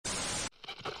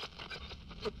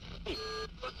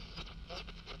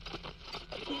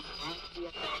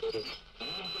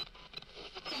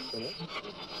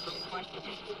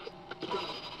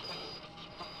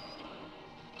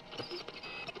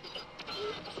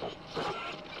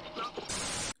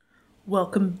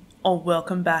welcome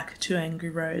back to Angry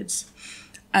Roads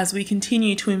as we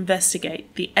continue to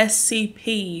investigate the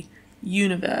SCP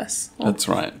universe. That's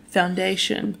right.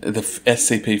 Foundation. The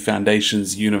SCP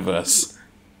Foundation's universe.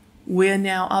 We're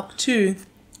now up to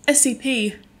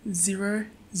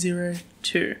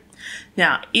SCP-002.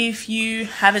 Now, if you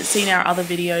haven't seen our other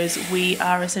videos, we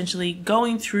are essentially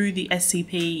going through the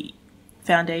SCP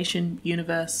Foundation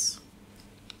universe.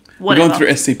 Whatever. We're going through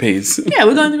SCPs. Yeah,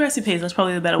 we're going through SCPs. That's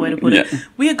probably the better way to put it. Yeah.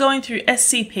 We are going through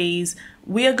SCPs.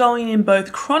 We are going in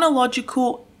both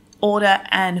chronological order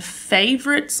and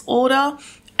favorites order,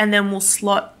 and then we'll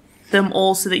slot them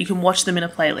all so that you can watch them in a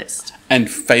playlist. And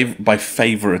by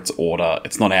favorites order,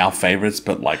 it's not our favorites,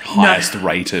 but like highest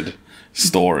rated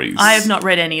stories. I have not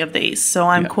read any of these, so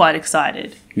I'm quite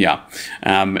excited. Yeah.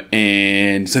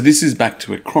 And so this is back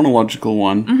to a chronological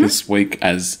one this week,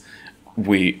 as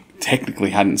we technically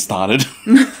hadn't started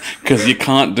because you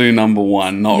can't do number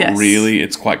one. Not really.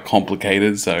 It's quite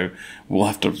complicated, so we'll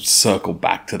have to circle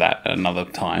back to that at another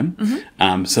time.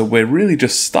 So we're really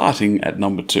just starting at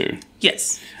number 2.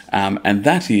 Yes. And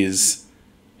that is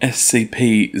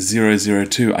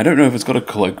SCP-002. I don't know if it's got a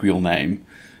colloquial name,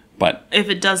 but if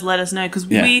it does, let us know, because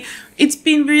it's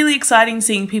been really exciting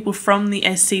seeing people from the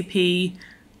SCP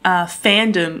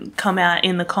fandom come out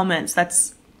in the comments.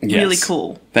 That's really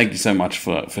cool. Thank you so much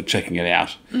for checking it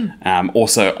out.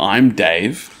 Also, I'm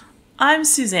Dave. I'm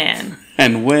Suzanne.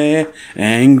 And we're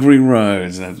Angry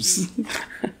Roads.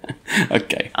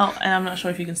 Okay. Oh, and I'm not sure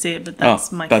if you can see it, but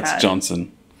that's my cat. That's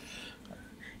Johnson.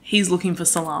 He's looking for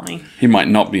salami. He might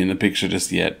not be in the picture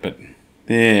just yet, but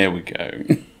there we go.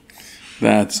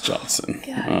 That's Johnson.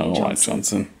 All right,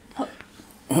 Johnson.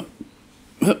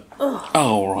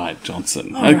 All right,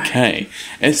 Johnson. Okay.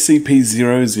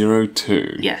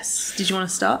 SCP-002. Yes. Did you want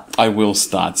to start? I will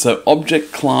start. So,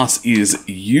 object class is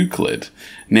Euclid.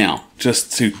 Now,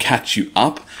 just to catch you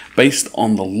up, based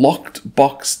on the locked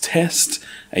box test,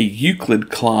 a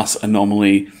Euclid class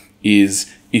anomaly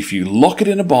is if you lock it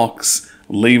in a box,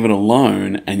 leave it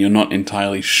alone, and you're not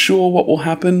entirely sure what will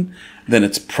happen, then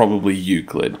it's probably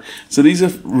Euclid. So these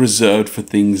are reserved for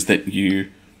things that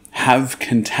you have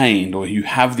contained, or you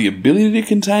have the ability to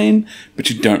contain, but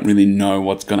you don't really know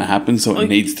what's going to happen, so it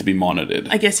needs to be monitored.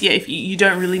 I guess, if you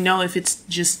don't really know if it's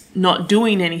just not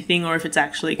doing anything or if it's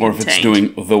actually contained. Or if it's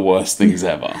doing the worst things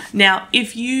ever. Now,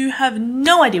 if you have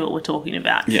no idea what we're talking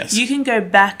about, you can go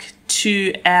back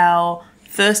to our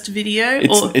first video.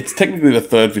 It's technically the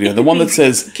third video, the one that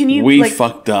says, we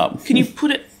fucked up. Can you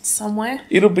put it somewhere?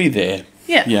 It'll be there.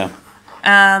 Yeah. Yeah.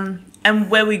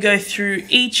 And where we go through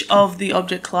each of the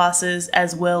object classes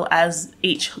as well as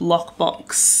each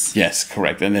lockbox. Yes,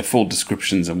 correct. And their full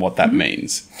descriptions and what that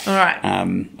means. All right.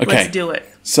 Okay. Let's do it.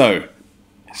 So,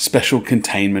 special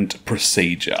containment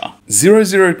procedure.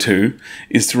 002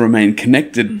 is to remain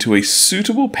connected to a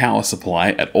suitable power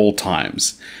supply at all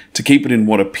times, to keep it in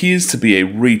what appears to be a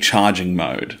recharging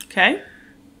mode. Okay.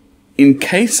 In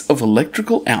case of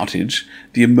electrical outage,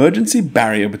 the emergency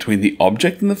barrier between the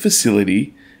object and the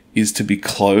facility is to be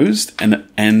closed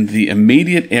and the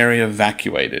immediate area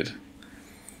evacuated.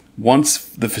 Once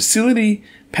the facility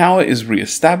power is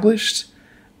re-established,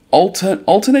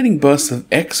 alternating bursts of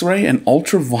X-ray and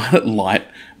ultraviolet light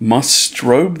must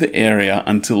strobe the area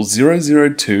until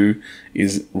 002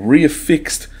 is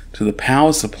reaffixed to the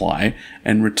power supply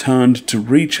and returned to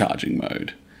recharging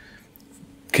mode.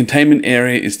 Containment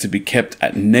area is to be kept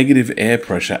at negative air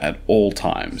pressure at all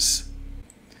times.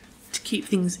 To keep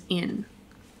things in.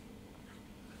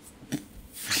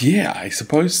 Yeah, I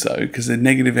suppose so, because the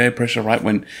negative air pressure, right,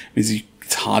 it's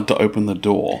hard to open the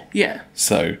door. Yeah.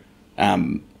 So,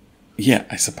 yeah,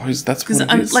 I suppose that's what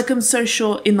it is. I'm so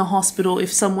sure in the hospital,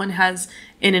 if someone has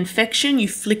an infection, you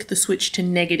flick the switch to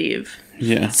negative.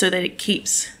 Yeah. So that it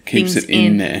keeps things it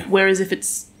in there. Whereas if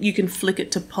you can flick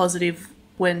it to positive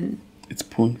when it's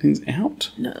pulling things out.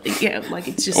 No, yeah,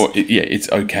 it's just. It's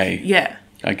okay. Yeah.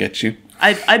 I get you.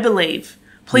 I believe.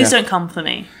 Please don't come for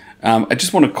me. I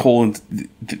just want to call in.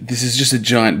 This is just a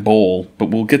giant ball,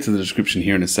 but we'll get to the description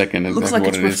here in a second. It looks like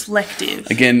it's reflective.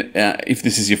 Again, if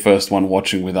this is your first one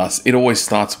watching with us, it always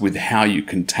starts with how you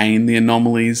contain the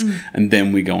anomalies, and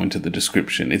then we go into the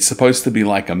description. It's supposed to be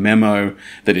like a memo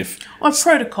that or a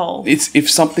protocol.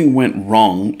 If something went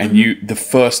wrong, and the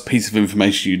first piece of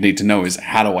information you need to know is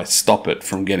how do I stop it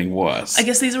from getting worse. I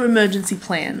guess these are emergency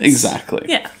plans. Exactly.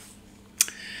 Yeah.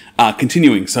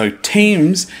 Continuing, so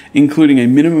teams, including a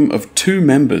minimum of 2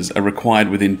 members, are required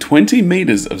within 20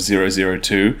 meters of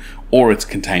 002 or its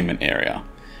containment area.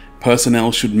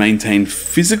 Personnel should maintain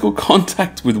physical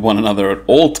contact with one another at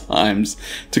all times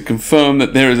to confirm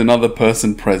that there is another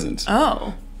person present.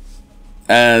 Oh.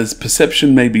 as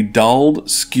perception may be dulled,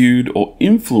 skewed, or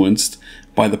influenced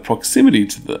by the proximity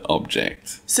to the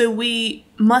object. So we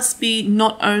must be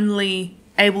not only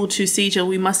able to see each other,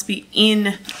 we must be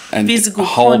in And physical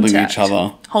holding contact. each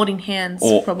other. Holding hands,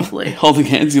 Or probably. holding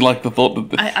hands. You like the thought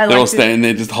that I they're all like standing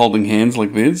there just holding hands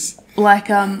like this? Like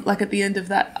at the end of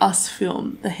that Us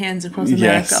film, the hands across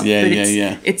America. Yes, yeah, but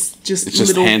yeah. It's just It's just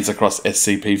little hands across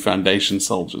SCP Foundation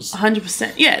soldiers.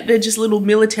 100%. Yeah, they're just little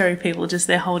military people just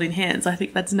there holding hands. I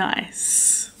think that's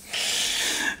nice.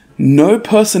 No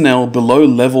personnel below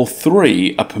level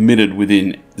 3 are permitted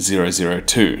within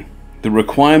 002. The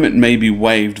requirement may be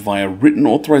waived via written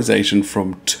authorization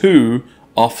from 2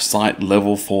 off-site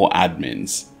level 4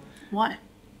 admins. Why?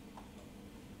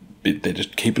 But they're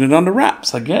just keeping it under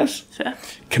wraps, I guess. Fair.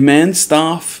 Command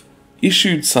staff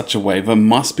issued such a waiver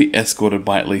must be escorted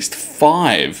by at least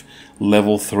 5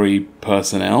 level 3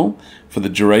 personnel for the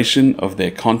duration of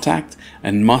their contact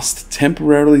and must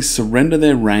temporarily surrender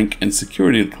their rank and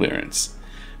security clearance.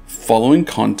 Following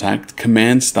contact,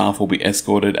 command staff will be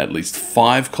escorted at least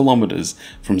 5 kilometers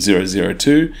from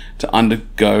 002 to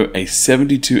undergo a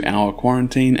 72-hour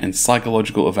quarantine and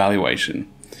psychological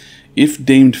evaluation. If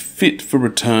deemed fit for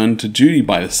return to duty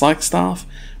by the psych staff,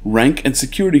 rank and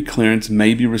security clearance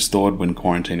may be restored when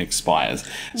quarantine expires.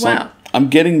 So Wow. I'm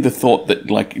getting the thought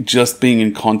that like just being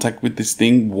in contact with this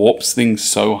thing warps things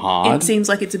so hard. It seems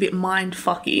like it's a bit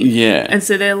mind-fucky. Yeah. And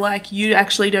so they're like, you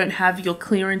actually don't have your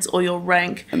clearance or your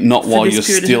rank. Not for while this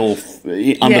you're period of-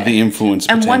 still under Yeah. the influence,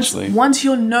 And potentially. once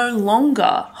you're no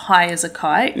longer high as a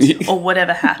kite or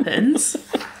whatever happens,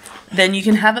 then you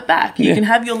can have it back. You Yeah. can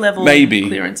have your level Maybe.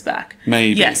 clearance back.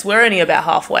 Maybe. Yes, we're only about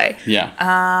halfway. Yeah.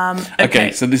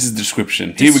 Okay, so this is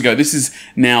description. Here we go. This is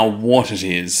now what it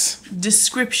is.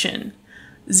 Description.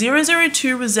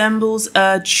 002 resembles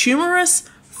a tumorous,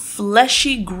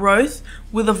 fleshy growth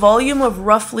with a volume of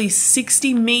roughly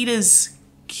 60 meters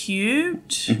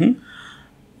cubed.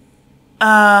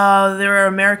 There are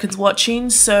Americans watching,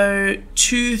 so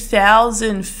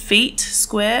 2,000 feet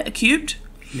square cubed.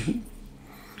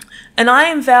 An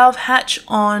iron valve hatch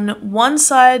on one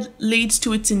side leads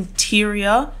to its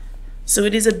interior. So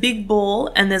it is a big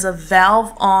ball, and there's a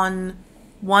valve on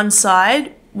one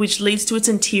side which leads to its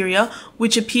interior,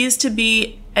 which appears to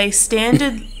be a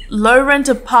standard low-rent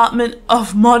apartment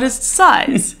of modest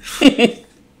size.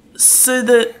 So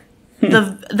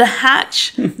the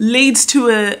hatch leads to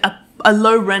a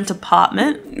low-rent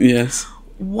apartment. Yes.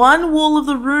 One wall of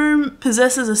the room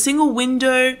possesses a single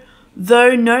window,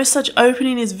 though no such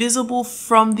opening is visible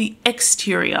from the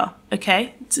exterior.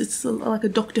 Okay? It's like a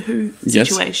Doctor Who Yes.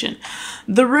 situation.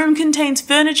 The room contains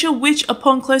furniture which,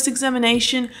 upon close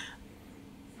examination,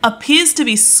 appears to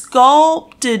be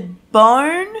sculpted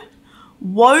bone,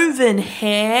 woven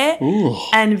hair, Ooh.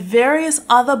 and various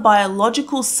other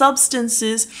biological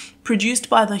substances produced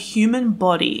by the human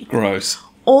body. Gross.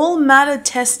 All matter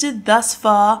tested thus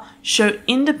far show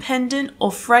independent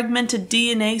or fragmented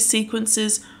DNA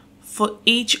sequences for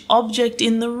each object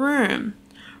in the room.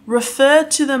 Refer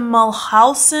to the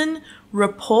Mulhausen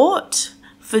report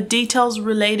for details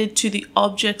related to the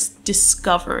object's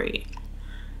discovery.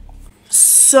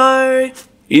 So,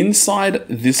 Inside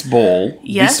this ball,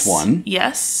 yes. this one,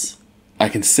 Yes. I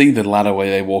can see the ladder where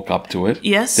they walk up to it.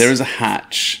 Yes. There is a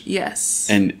hatch. Yes.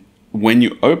 And when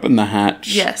you open the hatch,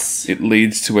 Yes. it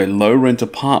leads to a low-rent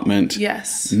apartment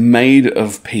Yes. made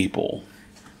of people.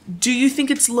 Do you think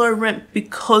it's low rent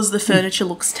because the furniture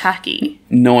looks tacky?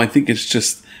 No, I think it's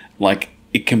just like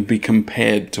it can be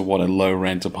compared to what a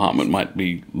low-rent apartment might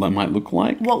look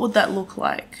like. What would that look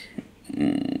like?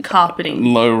 Carpeting.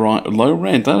 Low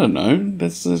rent. I don't know.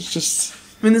 It's just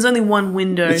I mean, there's only one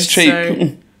window. it's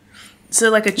cheap. So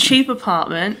like a cheap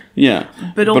apartment Yeah,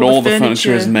 But all the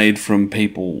furniture is furniture- made from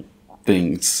people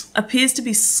things. appears to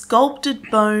be sculpted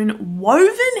bone,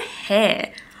 woven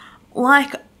hair.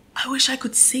 Like, I wish I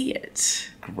could see it.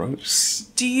 Gross.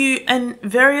 And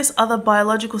various other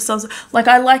biological substances. Like,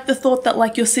 I like the thought that,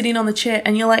 like, you're sitting on the chair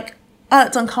and you're like, oh,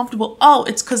 it's uncomfortable. Oh,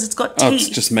 it's because it's got teeth. Oh, it's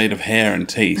just made of hair and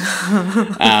teeth.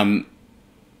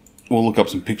 We'll look up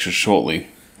some pictures shortly.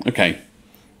 Okay.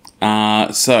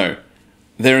 So,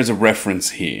 there is a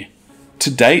reference here.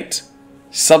 To date,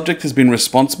 subject has been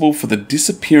responsible for the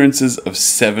disappearances of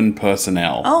 7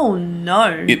 personnel. Oh,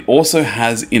 no. It also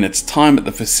has, in its time at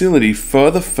the facility,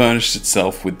 further furnished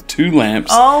itself with 2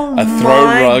 lamps, Oh a throw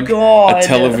my rug, God. a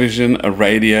television, a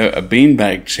radio, a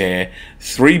beanbag chair,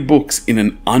 3 books in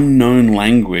an unknown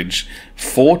language,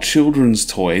 4 children's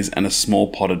toys, and a small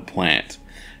potted plant.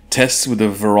 Tests with a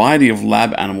variety of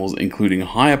lab animals, including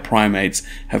higher primates,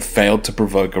 have failed to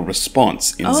provoke a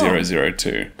response in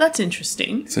 002. That's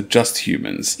interesting. So just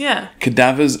humans. Yeah.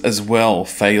 Cadavers as well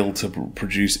fail to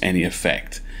produce any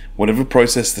effect. Whatever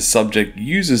process the subject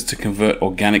uses to convert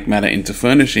organic matter into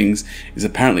furnishings is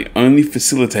apparently only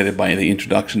facilitated by the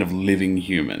introduction of living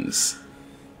humans.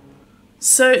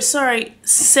 So, sorry,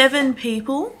 7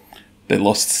 people? They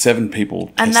lost 7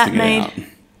 people And testing it out.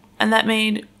 And that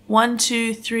made 1,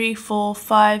 2, 3, 4,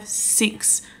 5,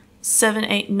 6, 7,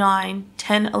 8, 9,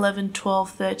 10, 11,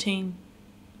 12, 13,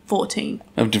 14.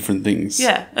 Of different things.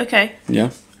 Yeah, okay. Yeah.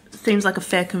 Seems like a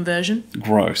fair conversion.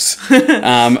 Gross.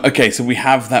 Okay, so we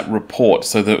have that report.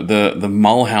 So the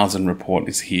Mulhausen report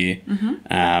is here.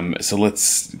 So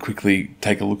let's quickly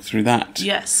take a look through that.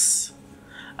 Yes.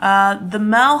 The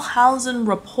Mulhausen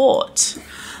report.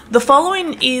 The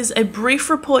following is a brief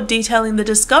report detailing the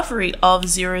discovery of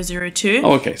 002.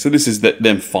 Oh, okay. So this is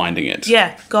them finding it.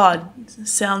 Yeah, God,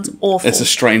 sounds awful. It's a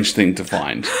strange thing to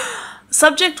find.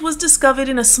 Subject was discovered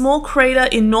in a small crater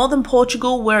in northern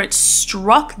Portugal where it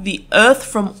struck the Earth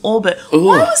from orbit. Ugh.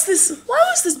 Why was this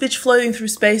bitch floating through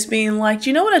space being like, do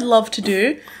you know what I'd love to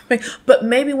do? But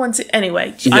maybe once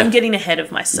anyway, Yeah. I'm getting ahead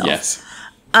of myself. Yes.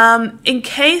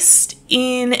 Encased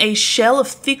in a shell of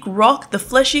thick rock, the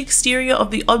fleshy exterior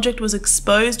of the object was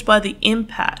exposed by the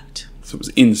impact. So it was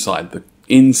inside the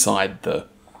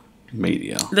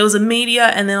meteor. There was a meteor,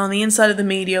 and then on the inside of the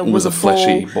meteor was a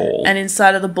fleshy ball. and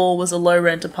inside of the ball was a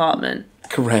low-rent apartment.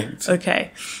 Correct.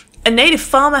 Okay. A native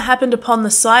farmer happened upon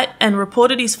the site and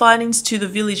reported his findings to the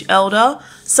village elder.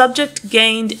 Subject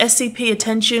gained SCP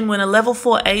attention when a level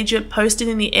 4 agent posted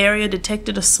in the area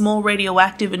detected a small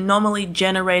radioactive anomaly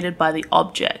generated by the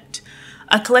object.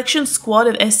 A collection squad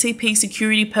of SCP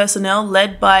security personnel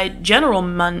led by General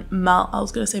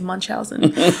Mulhausen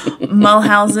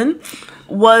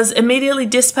was immediately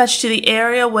dispatched to the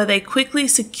area where they quickly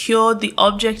secured the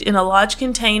object in a large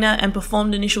container and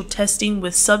performed initial testing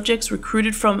with subjects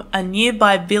recruited from a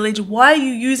nearby village. Why are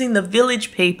you using the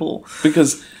village people?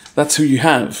 Because that's who you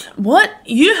have. What?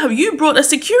 You brought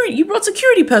security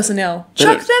personnel.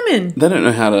 Chuck them in. They don't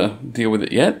know how to deal with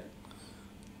it yet.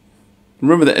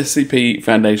 Remember, the SCP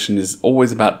Foundation is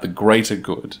always about the greater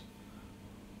good.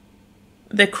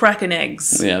 They're cracking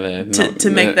eggs. Yeah, to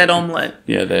make that omelette.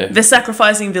 Yeah, they're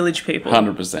sacrificing village people.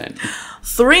 100%.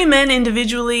 3 men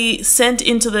individually sent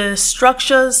into the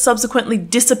structure subsequently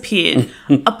disappeared.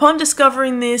 Upon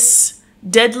discovering this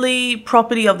deadly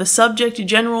property of the subject,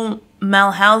 General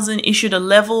Mulhausen issued a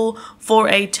level for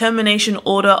a termination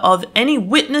order of any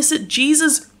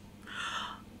witnesses,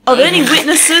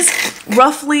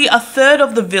 roughly a third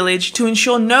of the village, to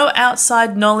ensure no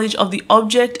outside knowledge of the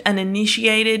object, and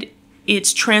initiated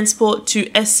its transport to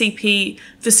SCP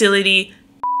facility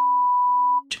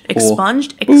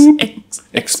expunged. I'm going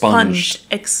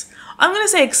to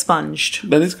say expunged.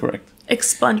 That is correct.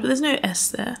 Expunged, but there's no S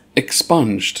there.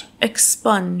 Expunged.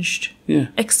 Expunged. Yeah.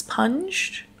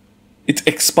 Expunged? It's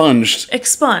expunged.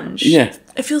 Expunged. Yeah.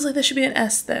 It feels like there should be an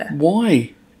S there.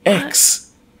 Why?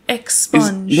 X.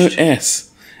 Expunged. No S.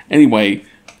 Anyway,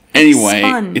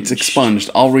 Expunged. it's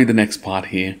expunged. I'll read the next part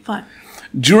here. Fine.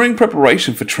 During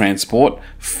preparation for transport,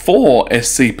 4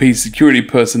 SCP security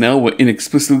personnel were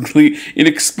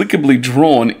inexplicably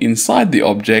drawn inside the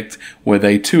object, where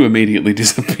they too immediately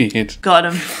disappeared. Got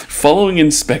him. Following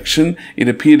inspection, it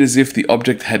appeared as if the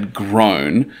object had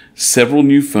grown several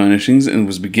new furnishings and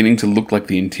was beginning to look like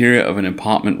the interior of an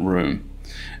apartment room.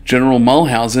 General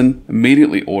Mulhausen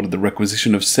immediately ordered the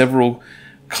requisition of several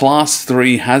Class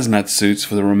 3 hazmat suits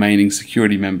for the remaining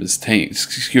security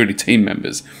team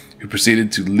members, who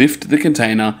proceeded to lift the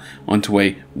container onto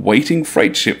a waiting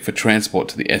freight ship for transport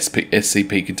to the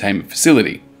SCP containment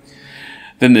facility.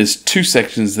 Then there's 2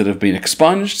 sections that have been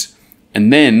expunged,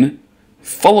 and then,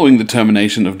 following the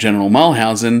termination of General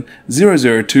Mulhausen,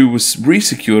 002 was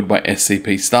resecured by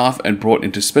SCP staff and brought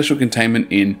into special containment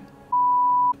in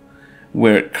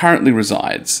where it currently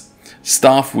resides.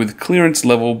 Staff with clearance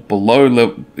below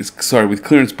level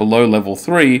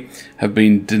 3 have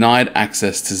been denied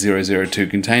access to 002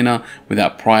 container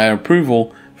without prior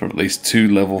approval from at least 2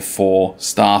 level 4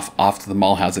 staff after the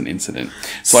Mulhausen incident.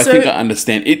 So I think I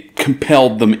understand. It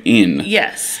compelled them in.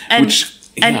 Yes. And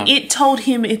it told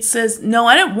him, it says, no,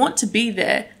 I don't want to be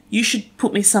there. You should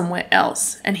put me somewhere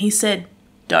else. And he said,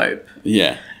 dope.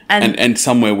 Yeah. And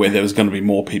somewhere where there was going to be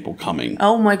more people coming.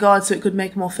 Oh my God, so it could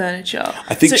make more furniture.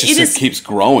 I think it keeps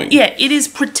growing. Yeah, it is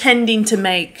pretending to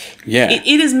make... Yeah.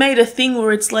 It has made a thing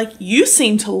where it's like, you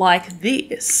seem to like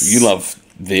this. You love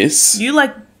this. You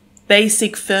like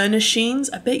basic furnishings.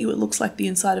 I bet you it looks like the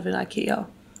inside of an IKEA.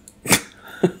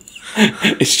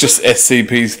 It's just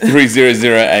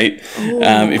SCP-3008.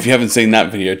 If you haven't seen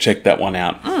that video, check that one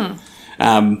out.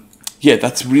 Yeah,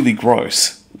 that's really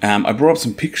gross. I brought up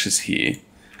some pictures here,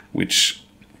 which...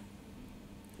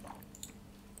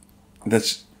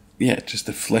 That's, yeah, just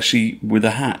a fleshy with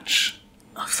a hatch.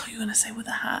 I thought you were going to say with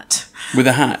a hat. With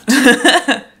a hat.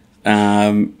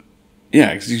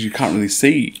 Yeah, because you can't really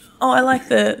see. Oh, I like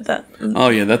that. Oh,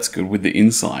 yeah, that's good with the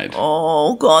inside.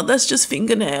 Oh, God, that's just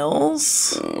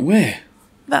fingernails. Where?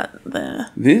 That there.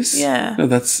 This? Yeah. No,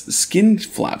 that's skin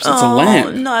flaps. That's a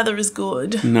lamp. Neither is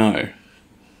good. No,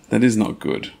 that is not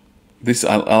good. This,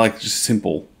 I like just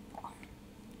simple.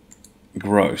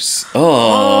 Gross.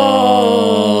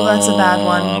 Oh, that's a bad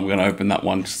one. I'm going to open that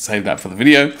one. Just save that for the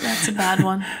video. That's a bad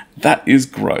one. That is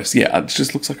gross. Yeah, it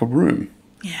just looks like a room.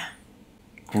 Yeah.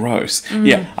 Gross.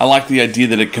 Yeah, I like the idea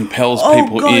that it compels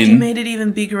people God, in. You made it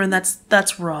even bigger, and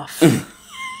that's rough.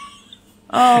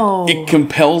 Oh. It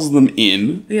compels them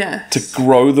in Yes. to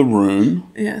grow the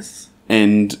room, Yes.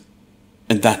 and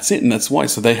that's it, and that's why.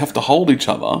 So they have to hold each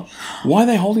other. Why are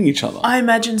they holding each other? I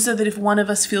imagine so that if one of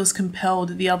us feels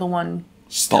compelled, the other one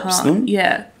Stops can't. them?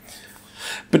 Yeah.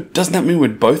 But doesn't that mean we're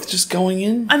both just going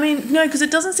in? I mean, no, because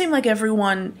it doesn't seem like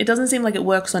it doesn't seem like it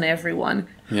works on everyone.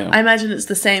 Yeah. I imagine it's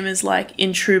the same as like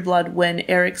in True Blood when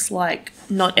Eric's like,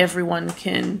 not everyone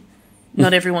can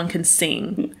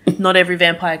sing. Not every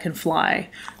vampire can fly.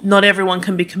 Not everyone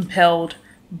can be compelled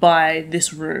by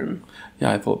this room.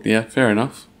 Yeah, I thought, yeah, fair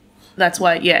enough. That's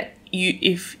why, yeah,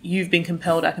 if you've been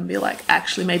compelled, I can be like,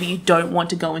 actually, maybe you don't want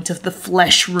to go into the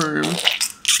flesh room.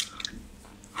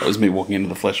 That was me walking into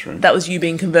the flesh room. That was you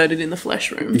being converted in the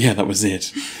flesh room. Yeah, that was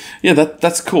it. Yeah,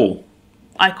 that's cool.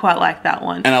 I quite like that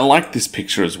one. And I like this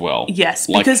picture as well. Yes,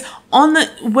 Like, because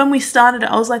when we started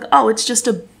it, I was like, oh, it's just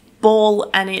a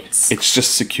ball and it's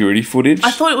just security footage.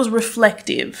 I thought it was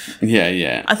reflective. Yeah,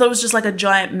 yeah. I thought it was just like a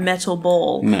giant metal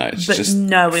ball. No, it's just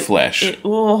flesh.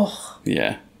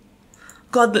 Yeah.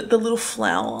 God, the little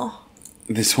flower.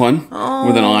 This one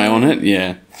with an eye on it,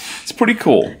 yeah. It's pretty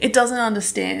cool. It doesn't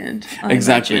understand.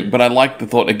 Exactly. Imagine. But I like the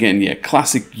thought, again, yeah,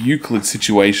 classic Euclid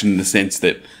situation in the sense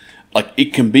that, like,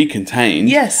 it can be contained.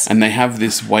 Yes. And they have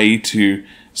this way to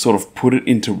sort of put it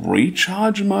into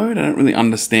recharge mode. I don't really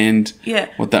understand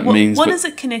what that means. What is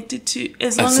it connected to?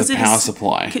 As long as a power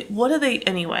supply. What are they,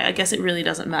 anyway, I guess it really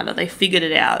doesn't matter. They figured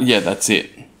it out. Yeah, that's it.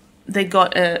 They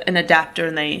got an adapter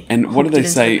and they And what do they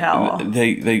say?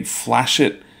 The they flash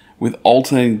it with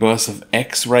alternating bursts of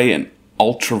X-ray and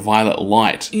ultraviolet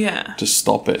light to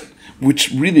stop it,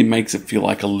 which really makes it feel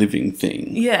like a living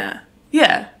thing. Yeah.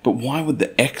 Yeah. But why would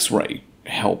the X-ray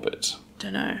help it?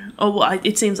 Don't know. Oh, well,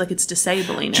 it seems like it's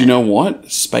disabling. Do you know what?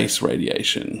 Space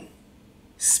radiation.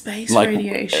 Space like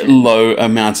radiation. Low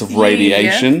amounts of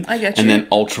radiation. Yeah, I get you. And then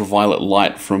ultraviolet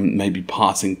light from maybe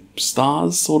passing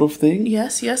stars sort of thing.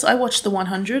 Yes, yes. I watched the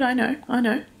 100. I know.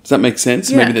 Does that make sense?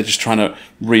 Yeah. Maybe they're just trying to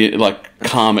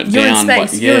calm it You're down. In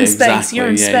space. But, You're in exactly. space. You're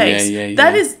in space. Yeah.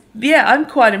 That is, I'm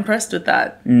quite impressed with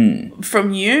that.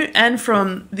 From you and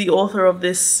from the author of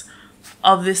this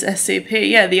SCP.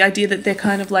 Yeah, the idea that they're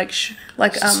kind of like go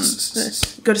to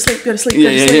sleep.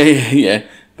 Yeah.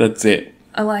 That's it.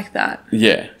 I like that.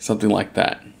 Yeah, something like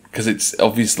that. Because it's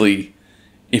obviously,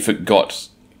 if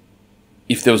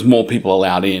there was more people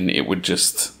allowed in, it would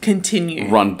just continue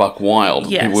run buck wild.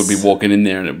 Yes. People would be walking in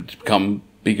there and it would become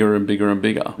bigger and bigger and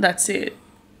bigger. That's it.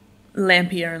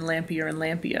 Lampier and lampier and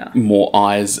lampier. More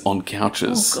eyes on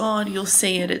couches. Oh God, you'll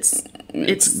see it.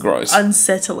 It's gross.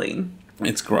 Unsettling.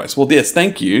 It's gross. Well, yes,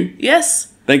 thank you.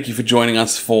 Yes. Thank you for joining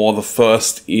us for the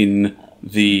first in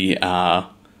the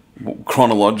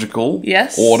chronological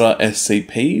order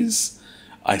SCPs.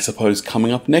 I suppose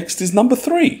coming up next is number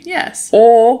 3. Yes.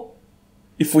 Or,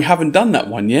 if we haven't done that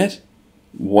one yet,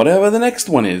 whatever the next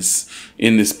one is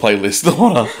in this playlist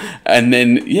order. And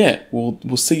then,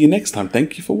 we'll see you next time.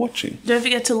 Thank you for watching. Don't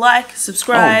forget to like,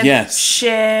 subscribe,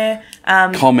 share,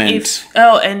 comment.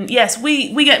 And yes,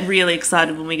 we get really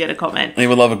excited when we get a comment. We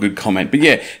would love a good comment. But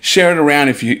yeah, share it around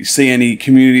if you see any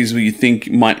communities where you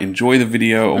think might enjoy the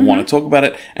video or want to talk about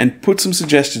it, and put some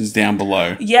suggestions down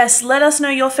below. Yes, let us know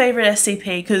your favorite SCP,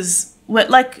 because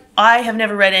I have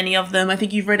never read any of them. I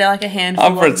think you've read like a handful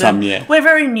of them. I've read some, yeah. We're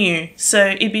very new, so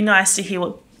it'd be nice to hear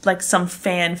what some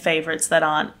fan favorites that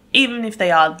aren't, even if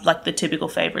they are like the typical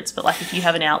favorites, but like if you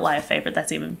have an outlier favorite,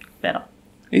 that's even better.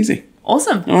 Easy.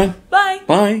 Awesome. All right. Bye.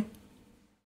 Bye.